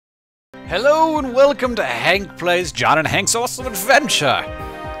Hello and welcome to Hank Plays John and Hank's Awesome Adventure!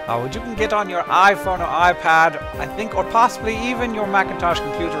 Which you can get on your iPhone or iPad, I think, or possibly even your Macintosh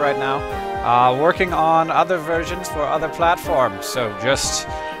computer right now, working on other versions for other platforms, so just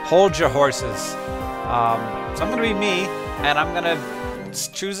hold your horses. So I'm going to be me, and I'm going to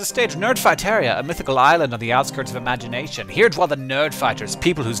choose a stage. NERDFIGHTER, a mythical island on the outskirts of imagination. Here dwell the Nerdfighters,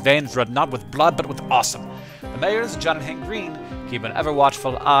 people whose veins run not with blood but with awesome. The mayors, John and Hank Green, keep an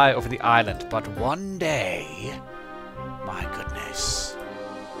ever-watchful eye over the island, but one day... my goodness.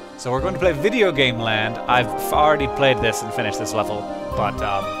 So we're going to play Video Game Land. I've already played this and finished this level, but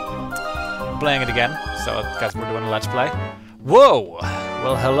I'm playing it again, so guess we're doing a Let's Play. Whoa!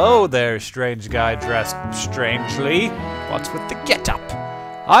 Well, hello there, strange guy dressed strangely. What's with the get-up?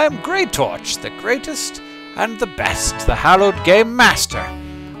 I am Greytorch, the greatest and the best, the hallowed game master.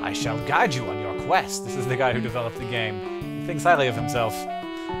 I shall guide you on your quest. This is the guy who developed the game. He thinks highly of himself.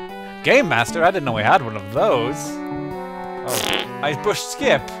 Game master? I didn't know we had one of those. Oh, I pushed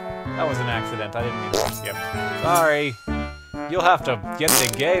skip. That was an accident. I didn't mean to push skip. Sorry. You'll have to get the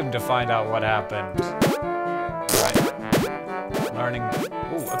game to find out what happened. Right. Learning.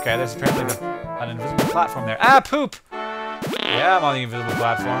 Ooh, okay, there's apparently an invisible platform there. Ah, poop! Yeah, I'm on the invisible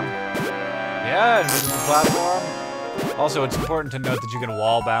platform. Yeah, invisible platform. Also, it's important to note that you can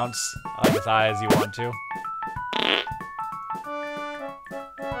wall bounce as high as you want to.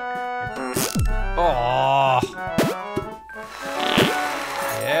 Oh!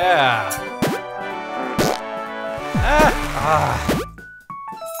 Yeah! Ah!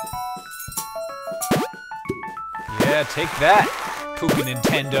 Yeah, take that, Poopy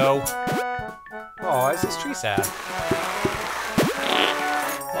Nintendo! Oh, why is this tree sad?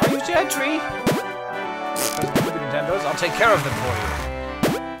 Why are you dead, tree? Because of the Poopy Nintendos, I'll take care of them for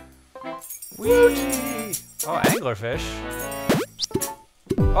you. Whee! Oh, anglerfish.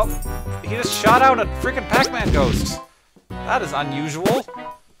 Oh, he just shot out a freaking Pac-Man ghost. That is unusual.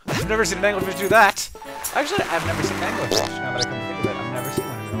 I've never seen an anglerfish do that. Actually, I've never seen an anglerfish. Now that I come to think of it, I've never seen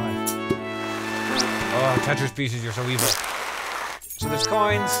one in real life. Oh, Tetris pieces, you're so evil. So there's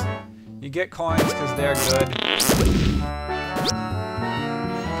coins. You get coins because they're good. But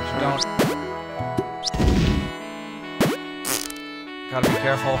you don't. Gotta be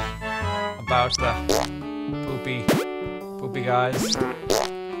careful about the poopy guys.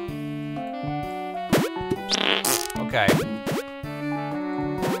 Okay.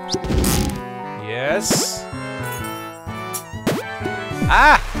 Yes.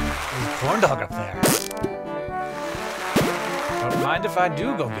 Ah! There's a corn dog up there. Don't mind if I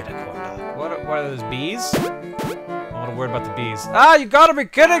do go get a corn dog. What are those bees? I'm a little worried about the bees. Ah, you gotta be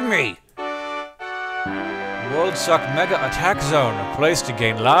kidding me! World Suck Mega Attack Zone, a place to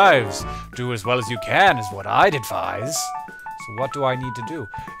gain lives. Do as well as you can is what I'd advise. So what do I need to do?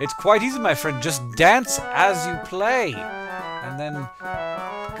 It's quite easy, my friend. Just dance as you play. And then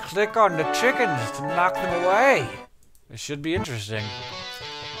click on the chickens to knock them away. This should be interesting.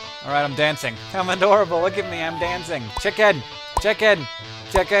 Alright, I'm dancing. I'm adorable. Look at me, I'm dancing. Chicken! Chicken!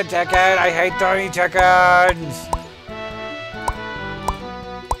 Chicken, chicken! I hate tiny chickens!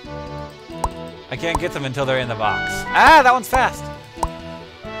 I can't get them until they're in the box. Ah, that one's fast!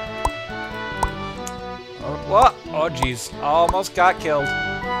 Oh, what? Oh, jeez. Almost got killed.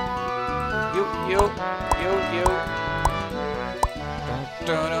 You.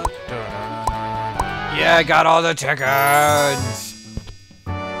 Yeah, I got all the chickens!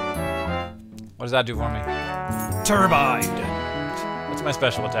 What does that do for me? Turbined! What's my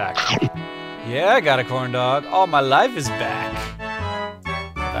special attack? Yeah, I got a corn dog. All my life is back.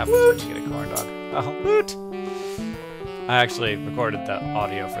 What happens when you get a corn dog? Oh, woot! I actually recorded the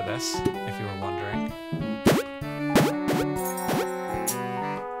audio for this, if you were wondering.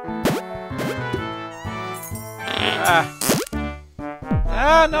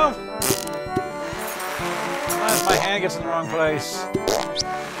 Ah, no! Sometimes my hand gets in the wrong place.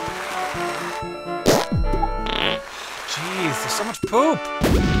 Jeez, there's so much poop!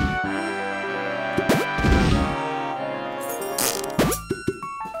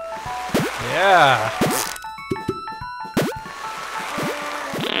 Yeah!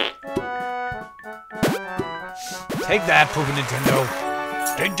 Take that, Poopy Nintendo!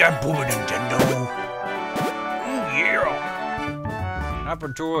 Take that, Poopy Nintendo! Yeah! Up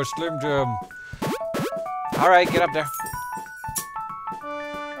into a Slim Jim. Alright, get up there.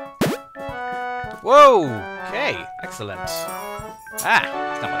 Whoa! Okay, excellent. Ah,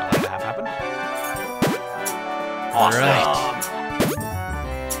 that's not what I wanted to have happen. Alright.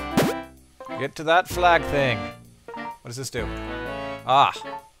 Get to that flag thing. What does this do? Ah,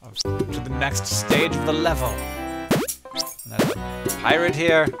 to the next stage of the level. And there's a pirate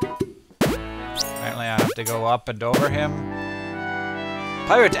here. Apparently I have to go up and over him.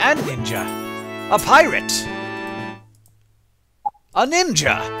 Pirate and ninja. A pirate. A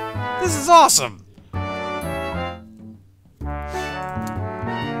ninja. This is awesome.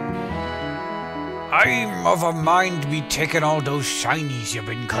 I'm of a mind to be taking all those shinies you've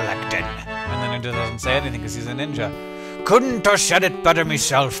been collecting. And the ninja doesn't say anything because he's a ninja. Couldn't have said it better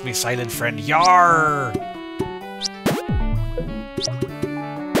myself, me silent friend. Yar!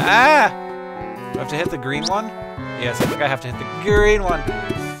 Ah! Do I have to hit the green one? Yes, I think I have to hit the green one.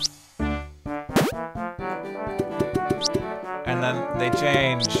 And then they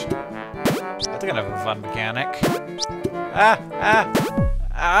change. That's kind of a fun mechanic. Ah! Ah!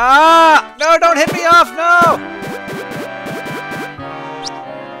 Ah! No, don't hit me off! No!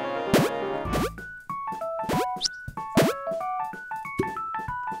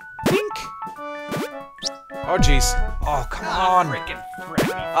 Pink! Oh, jeez. Oh, come on.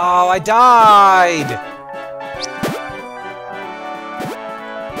 Oh, I died!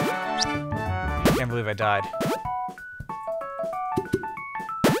 I can't believe I died.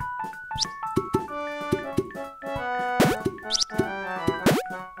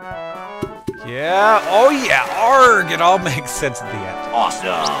 Yeah, oh yeah, arg! It all makes sense at the end.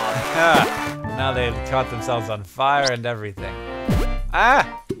 Awesome! Now they've caught themselves on fire and everything. Ah!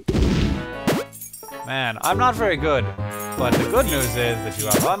 Man, I'm not very good. But the good news is that you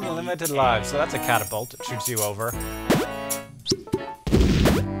have unlimited lives, so that's a catapult. It shoots you over.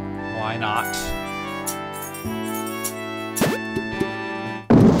 Why not?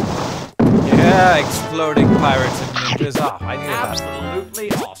 Yeah, exploding pirates and ninjas. Oh, I needed that.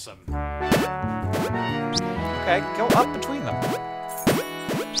 Absolutely awesome. Okay, go up between them.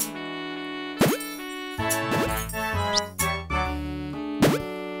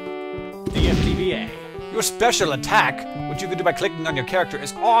 DFTBA. Your special attack, which you can do by clicking on your character,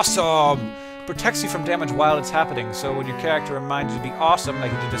 is awesome! Protects you from damage while it's happening, so when your character reminds you to be awesome,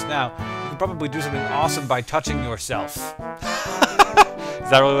 like you did just now, you can probably do something awesome by touching yourself. Is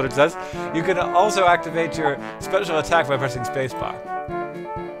that really what it says? You can also activate your special attack by pressing spacebar.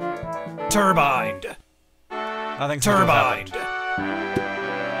 Turbined. Nothing Turbined.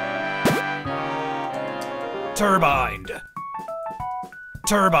 Turbined.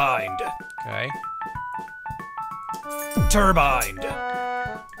 Turbined. Okay. Turbined.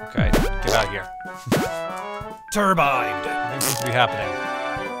 Okay, get out of here. Turbined. Nothing seems to be happening.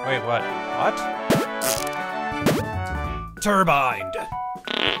 Wait, what? What? Turbined.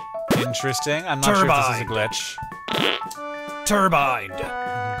 Interesting. I'm not sure if this is a glitch. Turbined.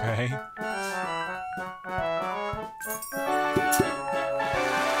 Okay.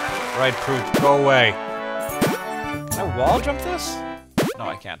 Right, Poop, go away. Can I wall jump this? No,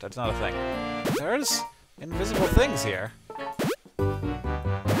 I can't. That's not a thing. There's invisible things here. I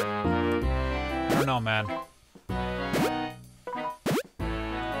don't know, man.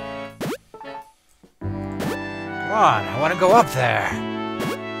 Come on, I want to go up there.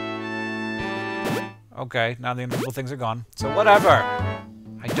 Okay, now the invisible things are gone. So whatever.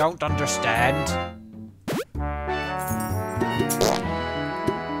 I don't understand.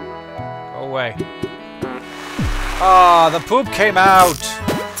 Go away. Ah, the poop came out.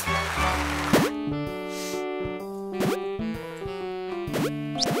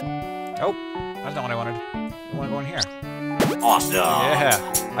 Oh, that's not what I wanted. I want to go in here. Awesome. Yeah.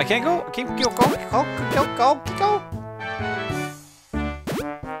 I can't go. Keep go.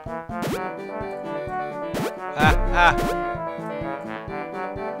 Ah.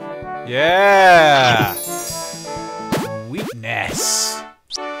 Yeah. Weakness.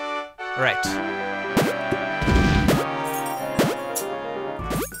 Right.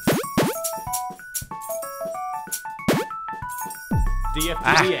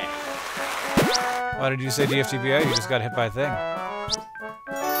 DFTBA. Why did you say DFTBA? You just got hit by a thing.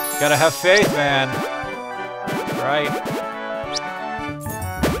 Gotta have faith, man. Right.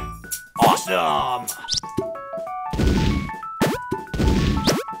 Awesome.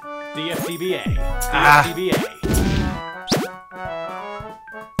 DFTBA. DFTBA.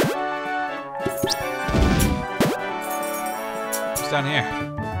 What's down here?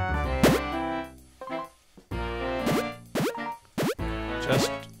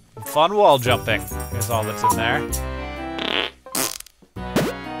 Just fun wall jumping is all that's in there.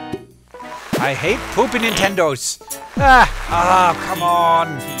 I hate poopy Nintendos. Ah, come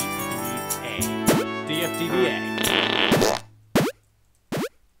on. DFTBA.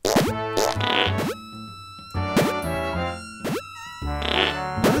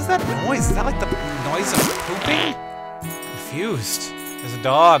 What is that noise? Is that like the noise of pooping? Confused. There's a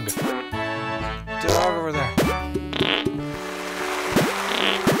dog. Dog over there.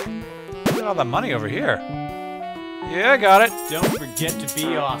 Look at all that money over here. Yeah, I got it. Don't forget to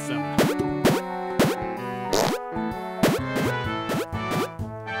be awesome.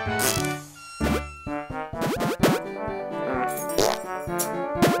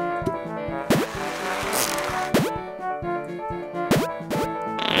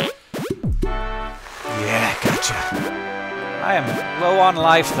 Yeah, gotcha. I am low on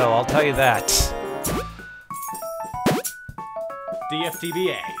life, though, I'll tell you that.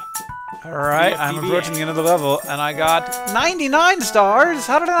 DFTBA. Alright, I'm approaching the end of the level, and I got 99 stars!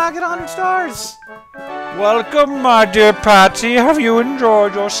 How did I not get 100 stars? Welcome, my dear Patsy. Have you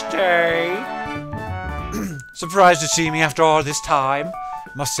enjoyed your stay? Surprised to see me after all this time?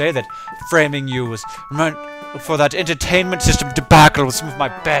 Must say that framing you was meant for that entertainment system debacle was some of my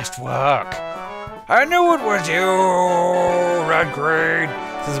best work. I knew it was you, Red Green.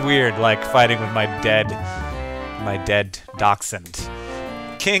 This is weird, like fighting with my dead dachshund.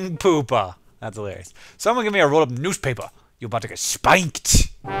 King Poopa. That's hilarious. Someone give me a roll of newspaper. You're about to get spanked.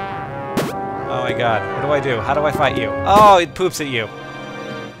 Oh my god. What do I do? How do I fight you? Oh, it poops at you.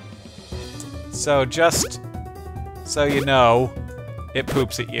 So just so you know, it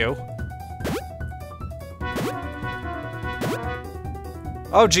poops at you.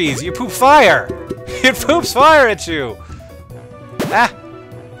 Oh geez, you poop fire! It poops fire at you! Ah!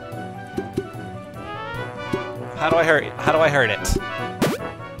 How do I hurt it?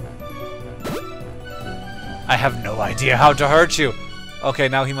 I have no idea how to hurt you. Okay,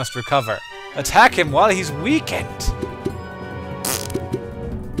 now he must recover. Attack him while he's weakened.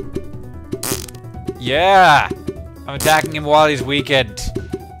 Yeah! I'm attacking him while he's weakened.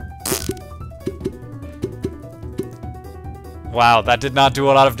 Wow, that did not do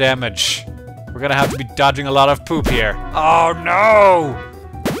a lot of damage. We're gonna have to be dodging a lot of poop here. Oh no!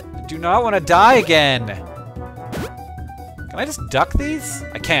 I do not want to die again. Can I just duck these?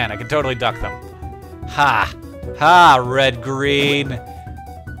 I can totally duck them. Ha! Ha, Red Green!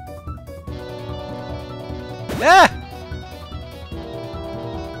 Ah!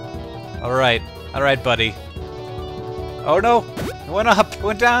 Alright, buddy. Oh no! It went up, it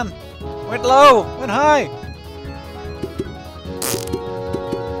went down, went low, went high!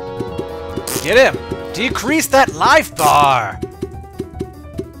 Get him! Decrease that life bar!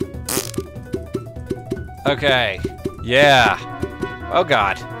 Okay. Yeah. Oh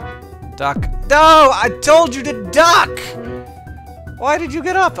god. Duck. No! I told you to duck! Why did you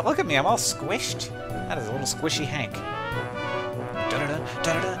get up? Look at me, I'm all squished. That is a little squishy Hank.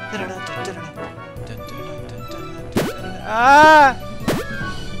 Ah!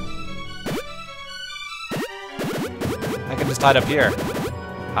 I can just hide up here.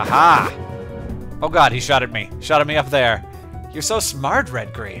 Haha! Oh god, he shot at me. Shot at me up there. You're so smart,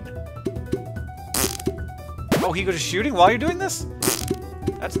 Red Green. Oh, he was shooting while you're doing this?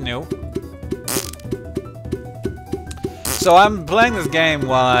 That's new. So I'm playing this game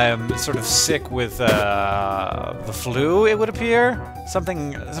while I'm sort of sick with the flu, it would appear.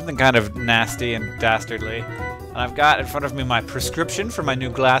 Something kind of nasty and dastardly. And I've got in front of me my prescription for my new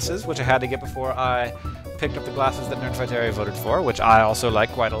glasses, which I had to get before I picked up the glasses that NERDFIGHTER voted for, which I also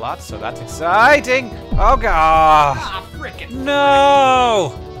like quite a lot, so that's exciting! Oh god! Ah, frickin'!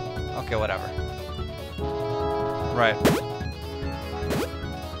 No! Okay, whatever. Right.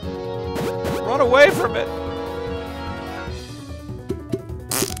 Run away from it!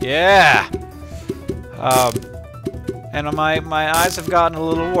 Yeah! And my eyes have gotten a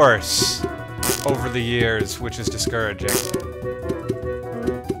little worse over the years, which is discouraging.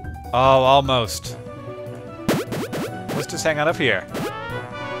 Oh, almost. Let's just hang out up here.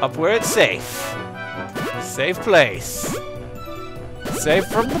 Up where it's safe. Safe place. Safe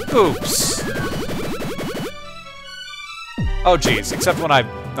from the poops. Oh, jeez. Except when I'm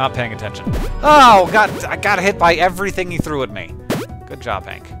not paying attention. Oh, God. I got hit by everything he threw at me. Good job,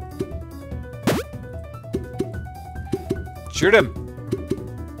 Hank. Shoot him.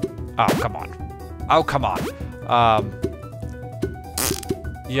 Oh, come on. Oh, come on.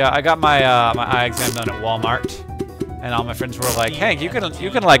 Yeah, I got my my eye exam done at Walmart. And all my friends were like, Hank, you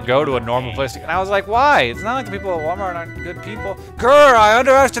can like go to a normal place. And I was like, why? It's not like the people at Walmart aren't good people. Grr, I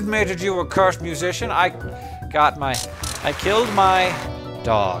underestimated you, a cursed musician. I killed my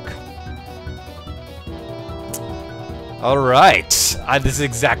dog. Alright. This is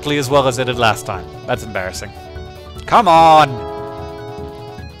exactly as well as I did last time. That's embarrassing. Come on!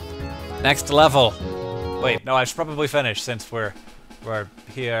 Next level. Wait, no, I should probably finish since we're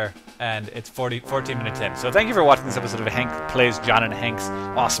here and it's 14 minutes in. So thank you for watching this episode of Hank Plays John and Hank's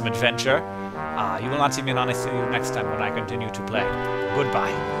Awesome Adventure. You will not see me on. I see you next time when I continue to play.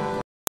 Goodbye.